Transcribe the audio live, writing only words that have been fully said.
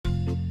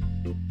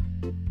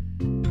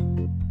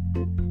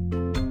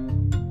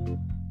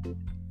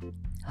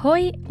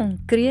Hoi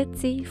und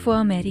Grüezi von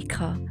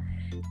Amerika.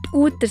 Die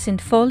Uter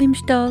sind voll im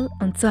Stall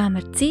und so haben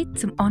wir Zeit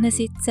zum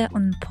Ansitzen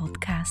und einen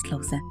Podcast zu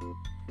hören.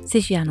 Es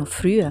ist ja noch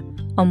früh,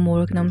 am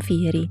Morgen um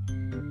 4 Uhr.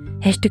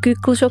 Hast du den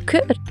Gückel schon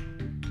gehört?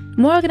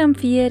 Morgen um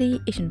 4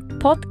 Uhr ist ein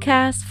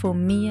Podcast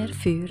von mir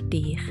für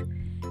dich.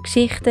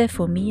 Geschichten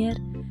von mir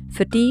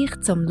für dich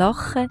zum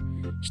Lachen,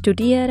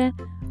 Studieren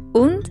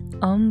und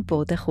am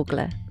Boden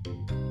kugeln.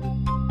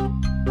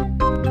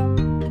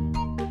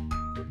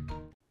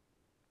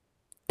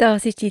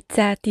 Das ist die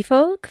 10.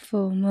 Folge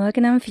von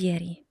Morgen um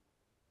 4 Uhr.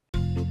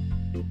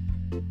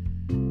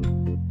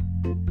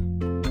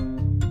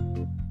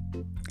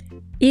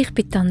 Ich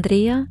bin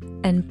Andrea,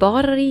 eine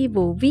Barrerin, die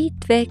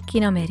weit weg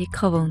in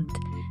Amerika wohnt,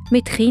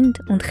 mit Kind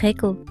und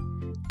Kegel.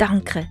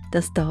 Danke,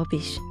 dass du da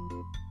bist.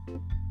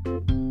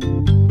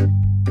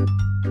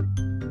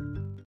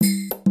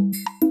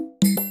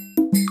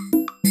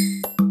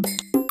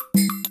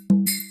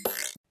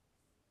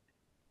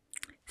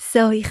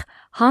 So, ich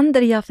habe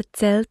dir ja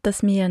erzählt,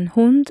 dass wir einen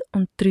Hund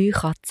und 3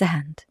 Katzen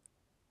haben.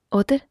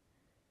 Oder?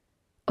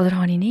 Oder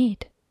habe ich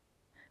nicht?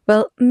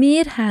 Weil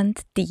wir haben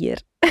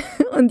Tiere.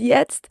 Und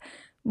jetzt,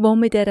 wo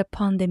wir in dieser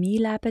Pandemie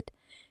leben,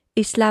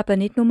 ist das Leben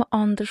nicht nur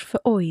anders für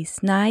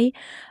uns, nein,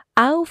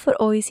 auch für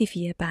unsere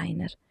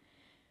Vierbeiner.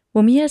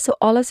 Wo wir so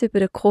alles über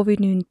den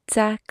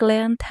Covid-19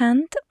 gelernt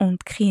haben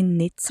und die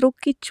Kinder nicht zurück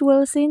in die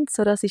Schule sind,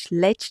 so das war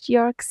letztes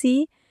Jahr,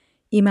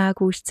 im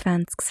August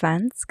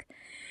 2020,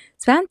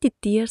 so haben die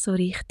Tiere so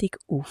richtig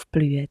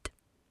aufgeblüht.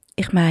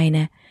 Ich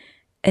meine,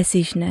 es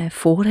ist ihnen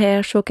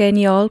vorher schon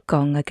genial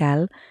gegangen,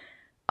 gell?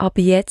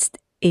 Aber jetzt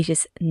ist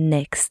es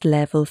Next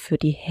Level für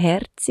die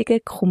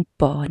herzigen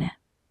Kumpane.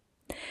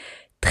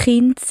 Die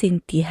Kinder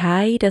sind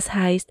daheim, das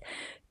heisst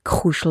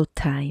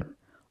Kuscheltime.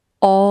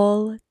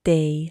 All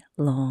day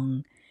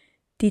long.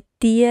 Die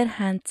Tiere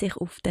haben sich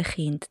auf den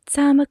Kind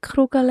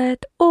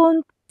zusammengekrugelt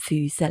und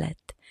gefüßelt.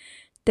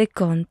 Den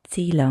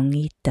ganzen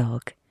langen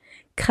Tag.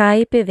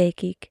 Keine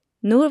Bewegung.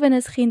 Nur wenn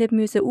ein Kind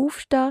aufstehen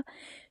musste,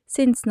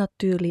 sind sie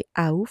natürlich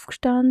auch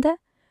aufgestanden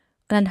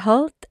und haben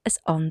halt ein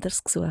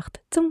anderes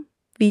gesucht, zum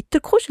weiter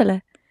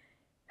kuscheln.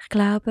 Ich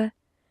glaube,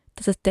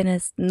 dass es denen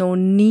noch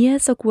nie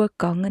so gut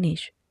gegangen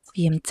ist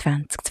wie im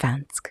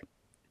 2020.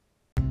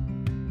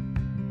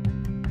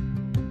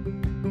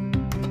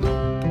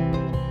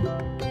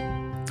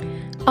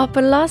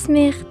 Aber lass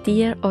mich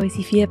dir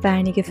unsere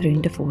vierbeinigen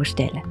Freunde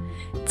vorstellen.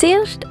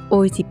 Zuerst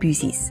unsere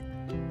Büsis.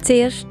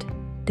 Zuerst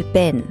der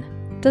Ben.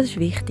 Das ist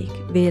wichtig,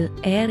 weil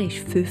er ist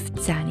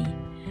 15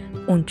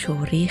 und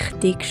schon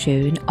richtig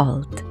schön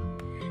alt.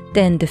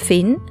 Dann der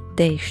Finn,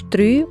 der ist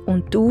 3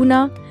 und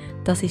Una,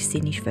 das ist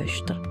seine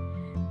Schwester.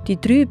 Die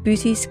 3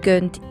 Büsis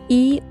gehen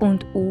ein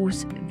und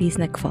aus, wie es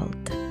ihnen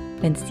gefällt.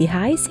 Wenn sie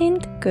daheim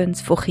sind, gehen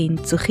sie von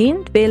Kind zu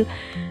Kind, weil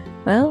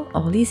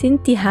alle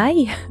sind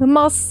daheim.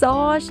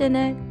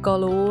 Massagen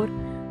galore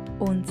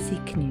und sie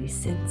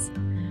geniessen es.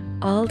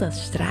 All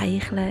das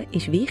Streicheln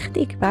ist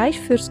wichtig, weisst,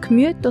 fürs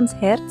Gemüt und das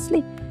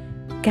Herzli.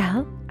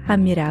 Gell?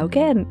 Haben wir auch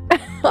gern.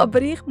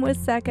 Aber ich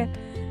muss sagen,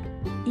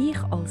 ich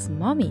als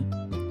Mami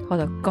habe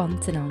da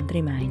ganz eine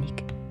andere Meinung.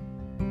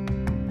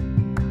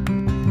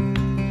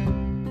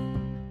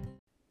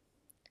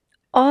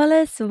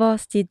 Alles,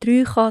 was die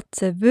 3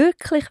 Katzen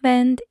wirklich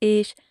wollen,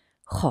 ist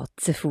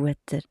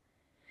Katzenfutter.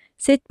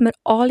 Seit wir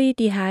alle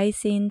daheim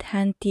sind,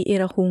 haben die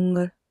ihren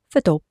Hunger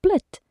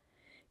verdoppelt.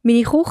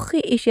 Meine Küche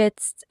ist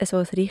jetzt so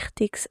ein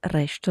richtiges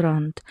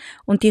Restaurant.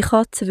 Und die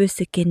Katzen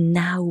wissen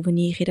genau, wenn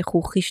ich in der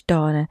Küche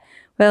stehe.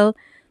 Weil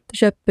das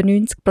ist etwa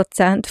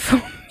 90%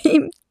 von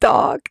meinem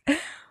Tag.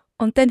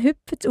 Und dann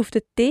hüpfen sie auf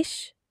den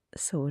Tisch.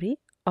 Sorry,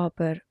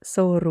 aber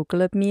so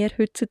rugeln wir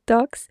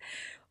heutzutage.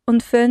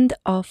 Und fangen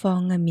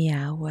anfangen zu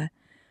miauen.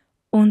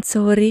 Und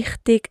so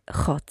richtig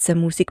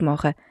Katzenmusik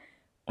machen.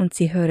 Und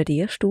sie hören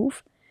erst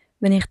auf,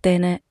 wenn ich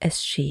denen ein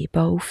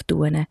Schäba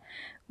auftue.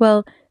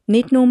 Weil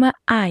nicht nur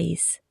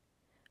 1,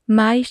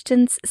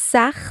 meistens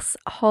 6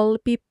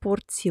 halbe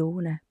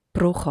Portionen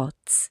pro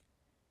Katze.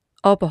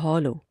 Aber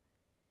hallo,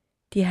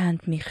 die haben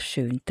mich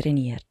schön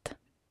trainiert.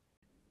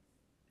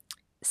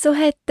 So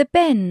hat der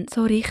Ben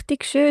so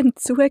richtig schön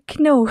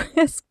zugenommen.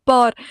 Ein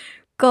paar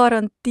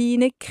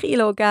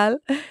Quarantine-Kilo, gell?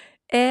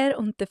 Er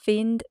und der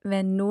Finn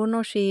wollen nur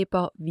noch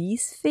Schäba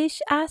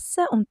Weissfisch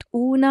essen und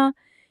Una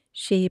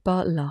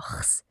Schäba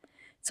Lachs.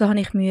 So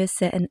musste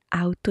ich eine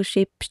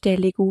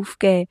Autoship-Bestellung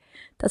aufgeben,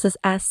 dass das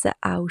Essen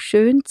auch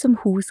schön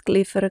zum Haus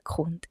geliefert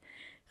kommt.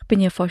 Ich bin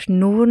ja fast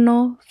nur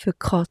noch für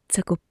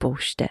Katzen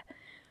posten.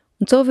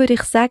 Und so würde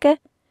ich sagen,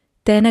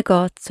 denen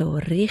geht es so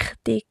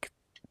richtig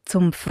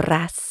zum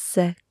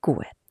Fressen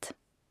gut.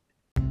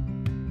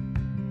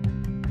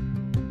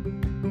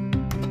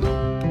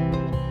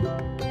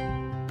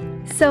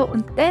 So,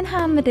 und dann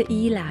haben wir den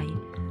Eli.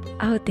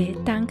 Auch der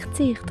denkt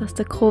sich, dass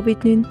der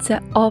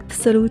Covid-19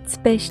 absolut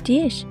das Beste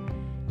ist.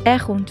 Er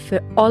kommt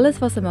für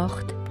alles, was er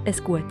macht,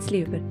 ein gutes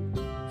über.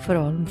 Vor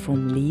allem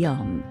vom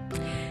Liam.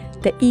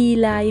 Der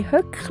Eli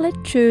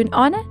höckelt schön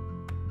an,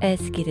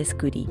 es gibt ein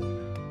Goodie.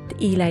 Der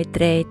Eli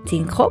dreht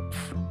seinen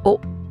Kopf, oh,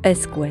 ein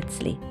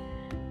Gutzli.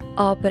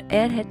 Aber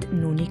er hat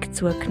noch nicht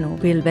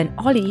zugenommen, weil wenn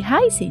alle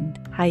heim sind,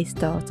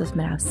 heisst das, dass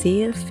wir auch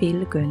sehr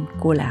viel gehen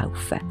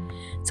laufen.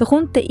 So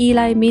kommt der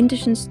Eli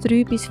mindestens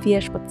 3 bis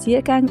 4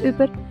 Spaziergänge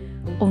über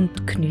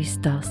und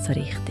geniesst das so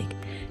richtig.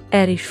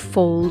 Er ist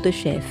voll der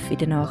Chef in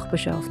der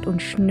Nachbarschaft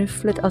und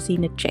schnüffelt an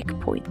seinen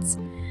Checkpoints.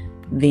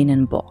 Wie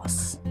ein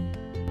Boss.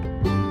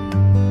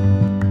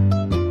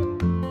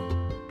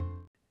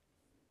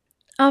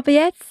 Aber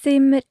jetzt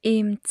sind wir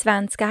im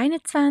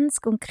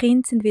 2021 und die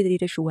Kinder sind wieder in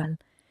der Schule.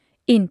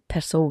 In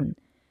Person.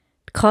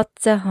 Die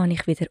Katze habe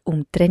ich wieder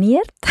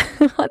umtrainiert.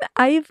 Ich hatte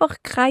einfach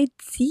keine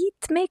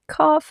Zeit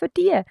mehr für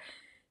die.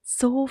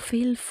 So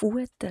viel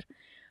Futter.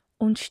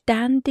 Und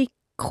ständig die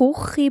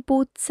Küche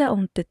putzen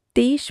und den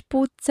Tisch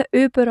putzen,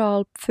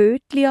 überall die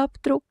Pfötchen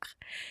abdrucken.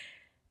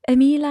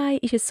 Emilei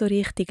ist es so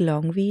richtig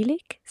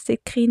langweilig,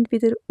 seit die Kinder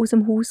wieder aus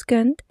dem Haus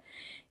gehen.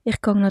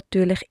 Ich gehe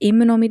natürlich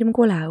immer noch mit ihm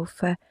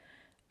laufen,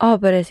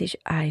 aber es ist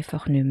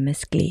einfach nicht mehr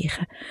das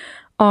Gleiche.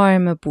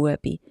 Armer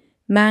Bubi.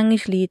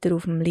 Manchmal liegt er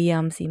auf dem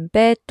Liam im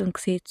Bett und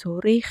sieht so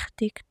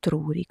richtig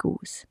traurig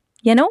aus.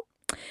 Ja, no,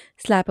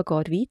 das Leben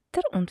geht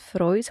weiter und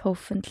für uns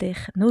hoffentlich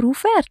nur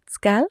aufwärts,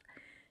 gell?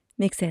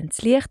 Wir sehen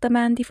das Licht am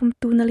Ende vom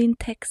Tunnel in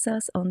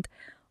Texas und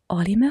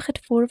alle machen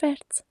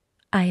vorwärts.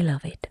 I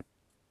love it.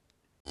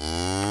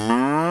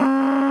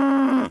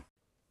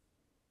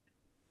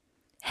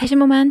 Hast du einen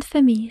Moment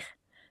für mich?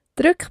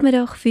 Drück mir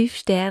doch 5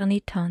 Sterne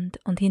in die Hand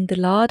und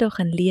hinterlasse doch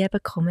einen lieben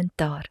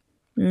Kommentar.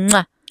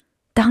 Mua.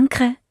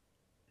 Danke!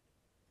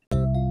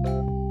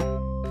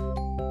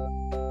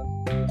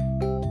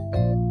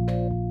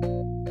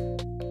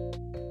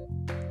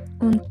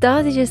 Und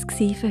das war es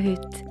für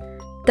heute.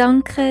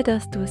 Danke,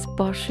 dass du ein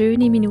paar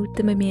schöne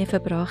Minuten mit mir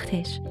verbracht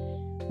hast.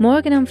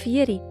 Morgen um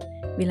 4 Uhr,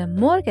 weil am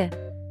Morgen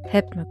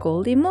hat man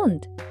Gold im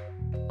Mund.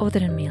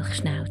 Oder einen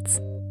Milchschnauz.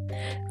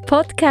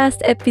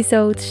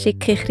 Podcast-Episodes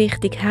schicke ich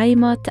Richtung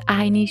Heimat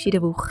einmal in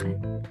der Woche.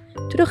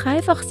 Tu doch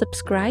einfach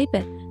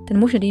subscriben, dann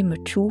musst du nicht immer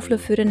die Schaufel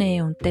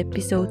vornehmen und die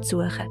Episode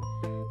suchen.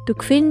 Du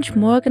findest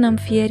morgen um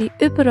 4 Uhr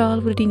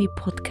überall, wo du deine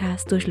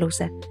Podcasts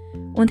hörst.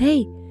 Und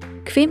hey,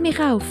 find mich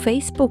auch auf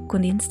Facebook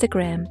und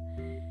Instagram.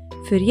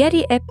 Für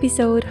jede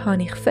Episode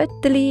habe ich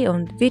Fotos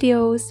und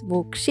Videos,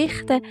 die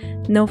Geschichten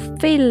noch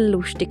viel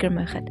lustiger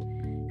machen.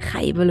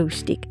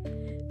 Lustig.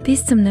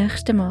 Bis zum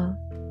nächsten Mal.